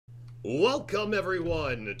Welcome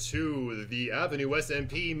everyone to the Avenue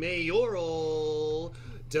SMP mayoral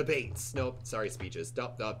debates. Nope, sorry, speeches.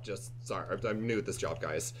 Stop, just sorry. I'm new at this job,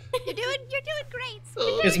 guys. You're doing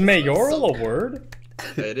great. Is mayoral a word?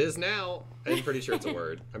 It is now. I'm pretty sure it's a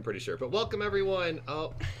word. I'm pretty sure. But welcome everyone.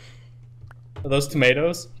 Oh, Are those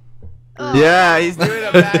tomatoes? Yeah, he's doing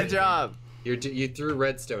a bad job. you threw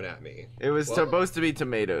redstone at me. It was supposed to be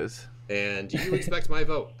tomatoes. And you expect my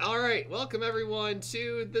vote. All right, welcome everyone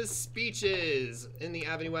to the speeches in the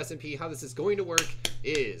Avenue SMP. How this is going to work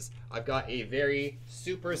is I've got a very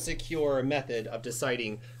super secure method of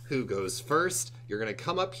deciding who goes first. You're gonna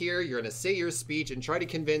come up here, you're gonna say your speech and try to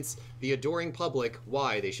convince the adoring public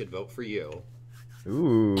why they should vote for you.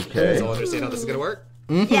 Ooh, okay. Does all understand how this is gonna work?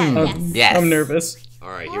 Yes. I'm nervous. All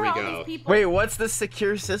right, here we go. Wait, what's the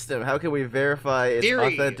secure system? How can we verify its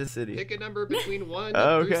Theory. authenticity? Pick a number between 1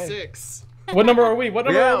 Oh, through okay. 6. What number are we? What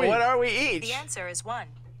number are we? What are we each? The answer is 1.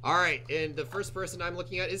 All right, and the first person I'm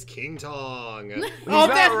looking at is King Tong. Oh, not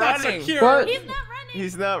that's running. not secure. What? He's not running.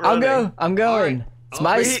 He's not I'll running. go. I'm going. Alright. It's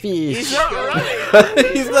my He's speech. He's not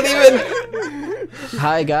running. He's not even.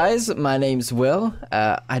 Hi guys, my name's Will.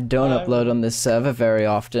 I don't upload on this server very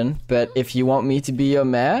often, but if you want me to be your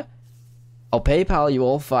mayor, I'll PayPal you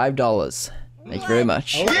all $5. Thank you very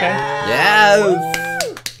much. Okay.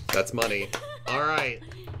 Yes. That's money. All right.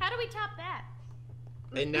 How do we top that?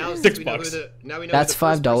 And now $6 we know who the now we know That's who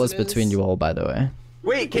the first $5 person is. between you all, by the way.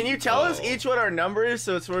 Wait, can you tell us Oh. each what our number is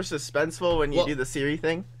so it's more suspenseful when you Well- do the Siri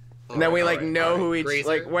thing? All And then right, we all like right, know all who right. each Grazer?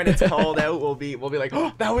 like when it's called out we'll be like,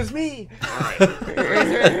 oh, that was me. All right.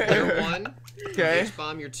 Grazer, you're 1. Okay.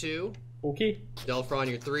 H-Bomb, you're 2. Okay. Delphron,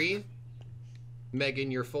 you're 3. Megan,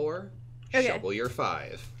 you're 4. Okay. Shovel, you're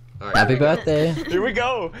 5. All right. Happy birthday. Here we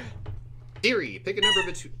go. Siri, pick a number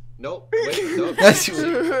between. Nope. Wait. Nope. I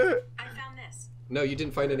found this. No, you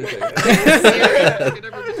didn't find anything. Siri, pick a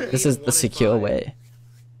number between This is 1 the and secure 5. way.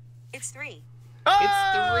 It's 3. It's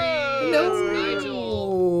 3. That's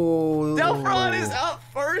Nigel. Delphron is up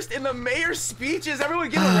first in the mayor's speeches. Everyone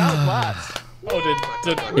give a round of applause. Oh,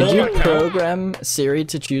 did Did you Will count? program Siri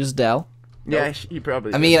to choose Del? Yeah, he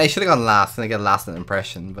probably. I mean, I should have gone last and I get last in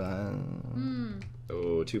impression, but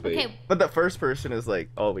Oh, too big. Okay. But the first person is like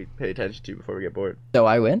all we pay attention to before we get bored. So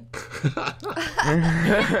I win?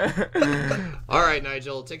 All right,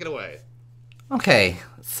 Nigel, take it away. okay.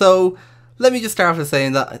 So let me just start off with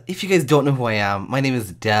saying that if you guys don't know who I am, my name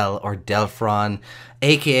is Del or Delphron,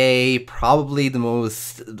 aka probably the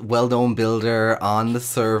most well-known builder on the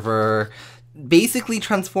server. Basically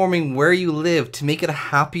transforming where you live to make it a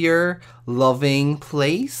happier, loving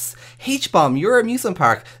place. H-Bomb, your amusement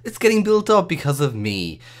park, it's getting built up because of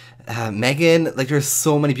me. Megan, like there's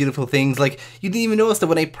so many beautiful things. Like you didn't even notice that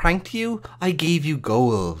when I pranked you, I gave you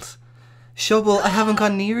gold. Shovel, I haven't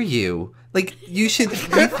gone near you. Like you should be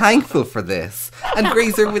thankful for this. And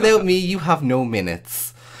Grazer, without me, you have no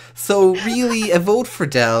minutes. So really, a vote for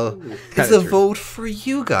Del is a vote for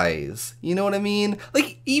you guys. You know what I mean?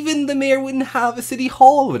 Like, even the mayor wouldn't have a city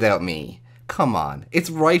hall without me. Come on.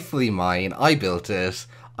 It's rightfully mine. I built it.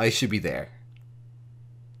 I should be there.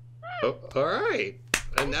 Oh, all right.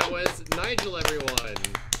 And that was Nigel, everyone.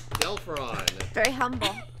 Delphron. Very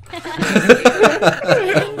humble.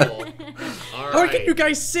 All Where can right. you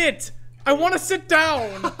guys sit? I want to sit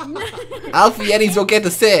down. Alpha Yetis don't get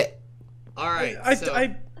to sit. All right.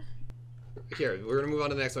 I Here, we're gonna move on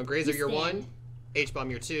to the next one. Grazer, you're 1. H-Bomb,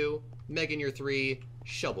 you're 2. Megan, you're 3.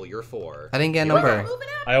 Shovel, you're 4. I didn't get a number. Moving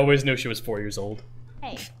up. I always knew she was 4 years old.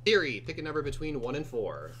 Hey. Theory, pick a number between 1 and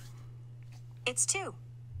 4. It's 2.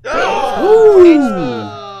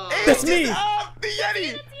 Oh, That's me. Up, the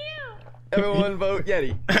Yeti. It's you. Everyone vote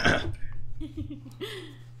Yeti.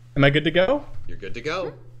 Am I good to go? you're good to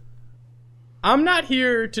go. I'm not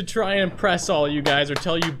here to try and impress all you guys or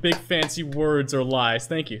tell you big fancy words or lies.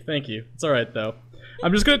 Thank you. It's alright though.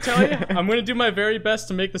 I'm just gonna tell you, I'm gonna do my very best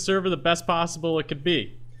to make the server the best possible it could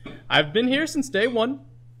be. I've been here since day one.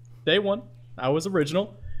 Day one. I was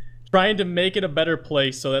original. Trying to make it a better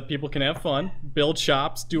place so that people can have fun, build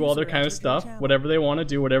shops, do all their kind of stuff, whatever they want to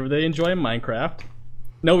do, whatever they enjoy in Minecraft.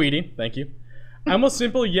 No eating, thank you. I'm a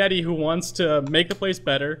simple Yeti who wants to make the place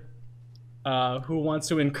better, who wants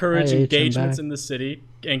to encourage Hi, H, I'm engagements back. in the city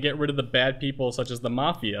and get rid of the bad people such as the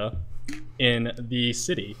mafia in the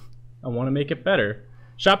city. I want to make it better.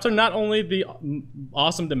 Shops are not only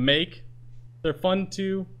awesome to make, they're fun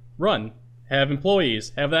to run, have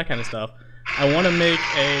employees, have that kind of stuff. I want to make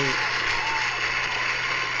a...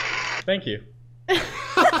 Thank you.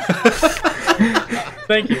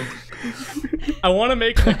 Thank you. I want to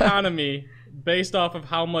make an economy based off of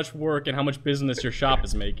how much work and how much business your shop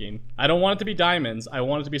is making. I don't want it to be diamonds. I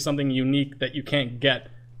want it to be something unique that you can't get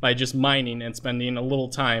by just mining and spending a little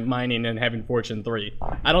time mining and having Fortune 3.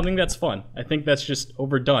 I don't think that's fun. I think that's just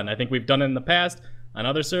overdone. I think we've done it in the past on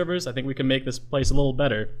other servers. I think we can make this place a little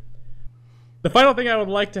better. The final thing I would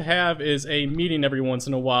like to have is a meeting every once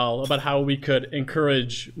in a while about how we could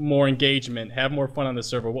encourage more engagement, have more fun on the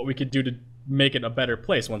server, what we could do to make it a better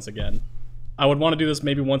place once again. I would want to do this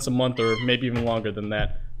maybe once a month or maybe even longer than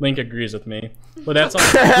that. Link agrees with me. But that's all.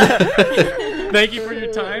 Thank you for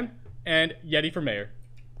your time, and Yeti for mayor.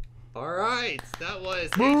 Alright, that was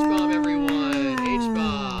H-Bomb, everyone.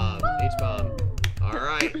 H-Bomb. H-Bomb.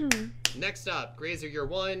 Alright. Next up, Grazer, you're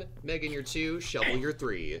 1, Megan, you're 2, Shovel, you're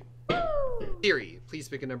 3. Theory, please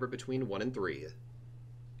pick a number between 1 and 3.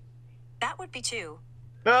 That would be 2.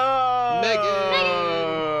 Oh!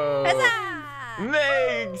 Megan! Huzzah!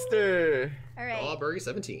 Megster! All right. Aubrey,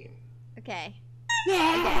 17. Okay.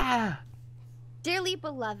 Yeah! Dearly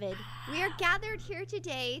beloved, we are gathered here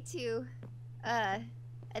today to,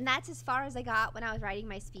 and that's as far as I got when I was writing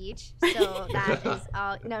my speech. So that is,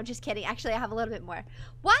 no, just kidding. Actually, I have a little bit more.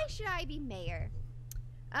 Why should I be mayor?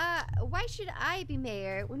 Why should I be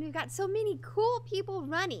mayor when we've got so many cool people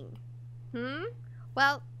running?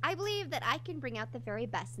 Well, I believe that I can bring out the very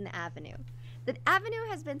best in the Avenue. The Avenue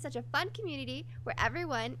has been such a fun community where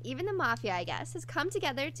everyone, even the Mafia, I guess, has come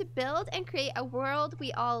together to build and create a world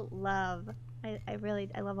we all love. I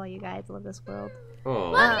love all you guys. I love this world.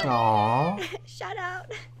 Aww. Shout out.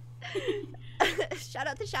 Shout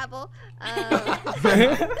out to Shovel.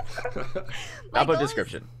 About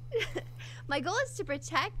description. My goal is to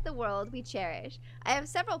protect the world we cherish. I have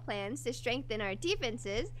several plans to strengthen our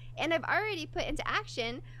defenses, and I've already put into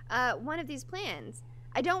action one of these plans.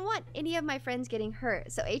 I don't want any of my friends getting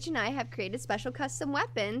hurt, so H and I have created special custom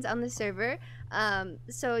weapons on the server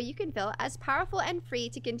so you can feel as powerful and free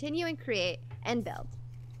to continue and create and build.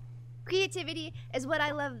 Creativity is what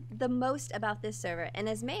I love the most about this server, and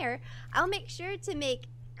as mayor, I'll make sure to make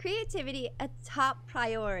creativity a top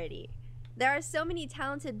priority. There are so many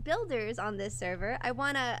talented builders on this server. I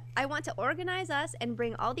want to organize us and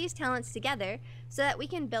bring all these talents together so that we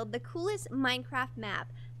can build the coolest Minecraft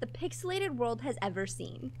map the pixelated world has ever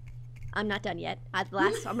seen. I'm not done yet. I'm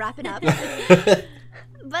wrapping up. But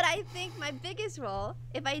I think my biggest role,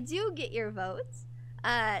 if I do get your votes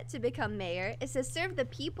to become mayor, is to serve the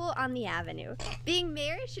people on the Avenue. Being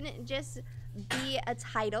mayor shouldn't just be a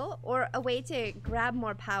title or a way to grab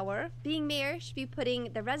more power. Being mayor should be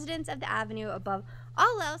putting the residents of the Avenue above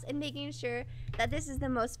all else and making sure that this is the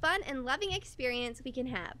most fun and loving experience we can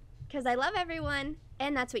have. Because I love everyone,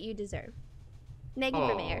 and that's what you deserve. Megan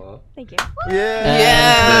for mayor. Thank you.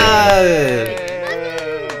 Yeah!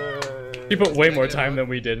 You put way more time than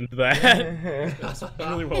we did into that.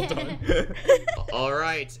 Really well done.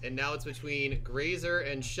 Alright, and now it's between Grazer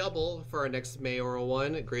and Shovel for our next mayoral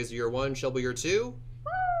one. Grazer, you're 1, Shovel, you're 2.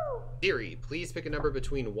 Theory, please pick a number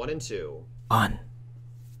between 1 and 2. 1.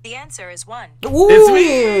 The answer is 1. It's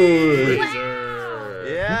me! Grazer!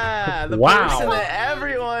 Yeah, the Wow. person that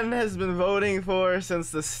everyone has been voting for since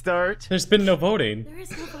the start. There's been no voting. There is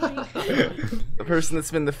no voting. The person that's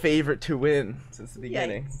been the favorite to win since the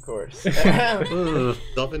beginning, of course.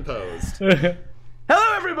 Self-imposed.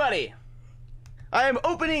 Hello, everybody! I am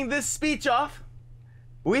opening this speech off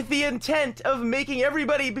with the intent of making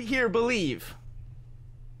everybody here believe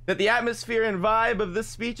that the atmosphere and vibe of this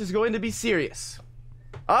speech is going to be serious.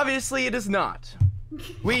 Obviously, it is not.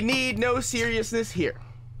 We need no seriousness here.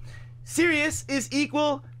 Serious is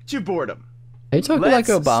equal to boredom. Are you talking like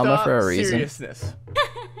Obama for a reason? Seriousness.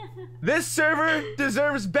 This server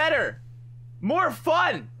deserves better, more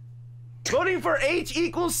fun. Voting for H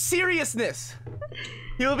equals seriousness.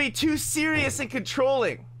 He will be too serious and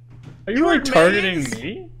controlling. Are you heard targeting Megan's?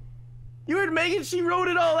 me? You heard Megan, she wrote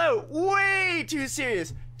it all out. Way too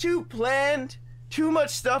serious, too planned, too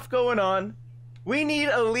much stuff going on. We need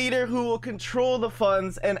a leader who will control the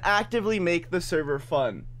funds and actively make the server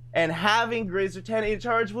fun. And having Grazer 10 in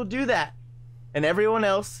charge will do that. And everyone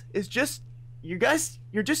else is just, you guys,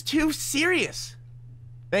 you're just too serious.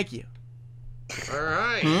 Thank you.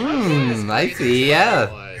 Alright. I see,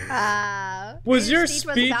 yeah. Was your speech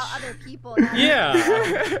was speech- about other people? Not Yeah.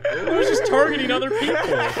 I was just targeting other people.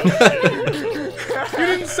 You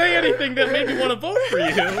didn't say anything that made me want to vote for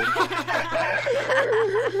you.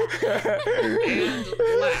 And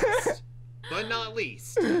last, but not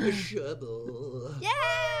least, Shovel. Yeah.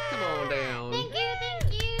 Come on down. Thank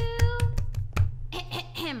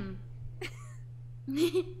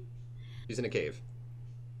you. She's in a cave.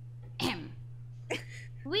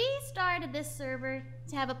 We started this server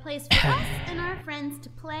to have a place for us and our friends to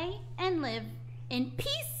play and live in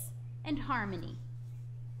peace and harmony.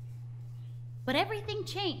 But everything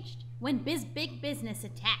changed when big business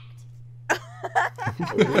attacked.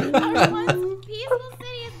 Our once peaceful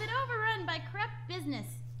city has been overrun by corrupt business.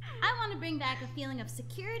 I want to bring back a feeling of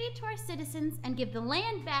security to our citizens and give the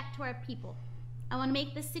land back to our people. I want to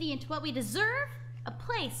make this city into what we deserve, a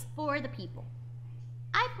place for the people.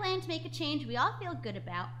 I plan to make a change we all feel good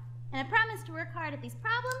about, and I promise to work hard at these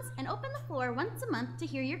problems and open the floor once a month to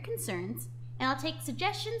hear your concerns, and I'll take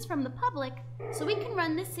suggestions from the public so we can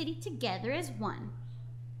run this city together as one.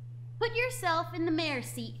 Put yourself in the mayor's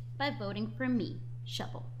seat by voting for me,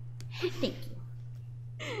 Shovel. Thank you.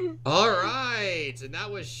 All right, and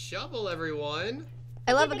that was Shovel, everyone.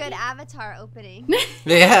 I love a good avatar opening.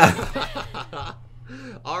 Yeah.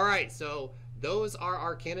 All right, so those are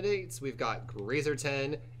our candidates. We've got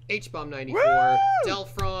Razor10, HBomb94,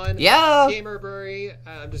 Delphron, Yeah. Gamerbury.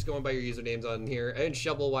 I'm just going by your usernames on here, and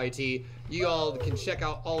ShovelYT. You all can check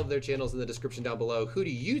out all of their channels in the description down below. Who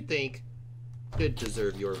do you think should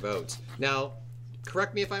deserve your vote? Now,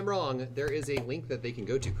 correct me if I'm wrong. There is a link that they can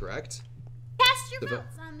go to, correct? Cast your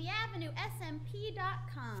votes on the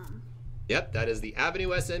AvenueSMP.com. Yep, that is the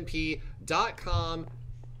AvenueSMP.com.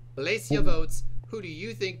 Place your votes. Who do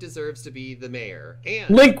you think deserves to be the mayor? And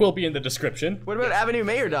Link will be in the description. What about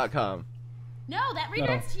AvenueMayor.com? No, that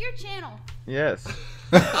redirects to your channel. Yes.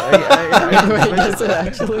 Wait, is it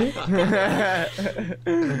actually?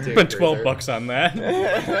 Spent 12 bucks on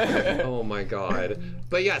that. Oh my god.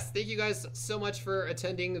 But yes, thank you guys so much for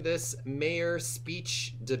attending this mayor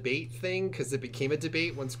speech debate thing, because it became a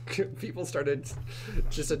debate once people started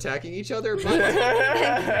just attacking each other. But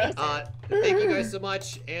thank you guys so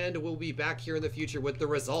much, and we'll be back here in the future with the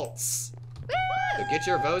results. So get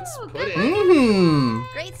your votes put in.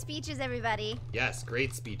 Great speeches, everybody. Yes,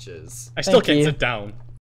 great speeches. I still Thank can't you. sit down.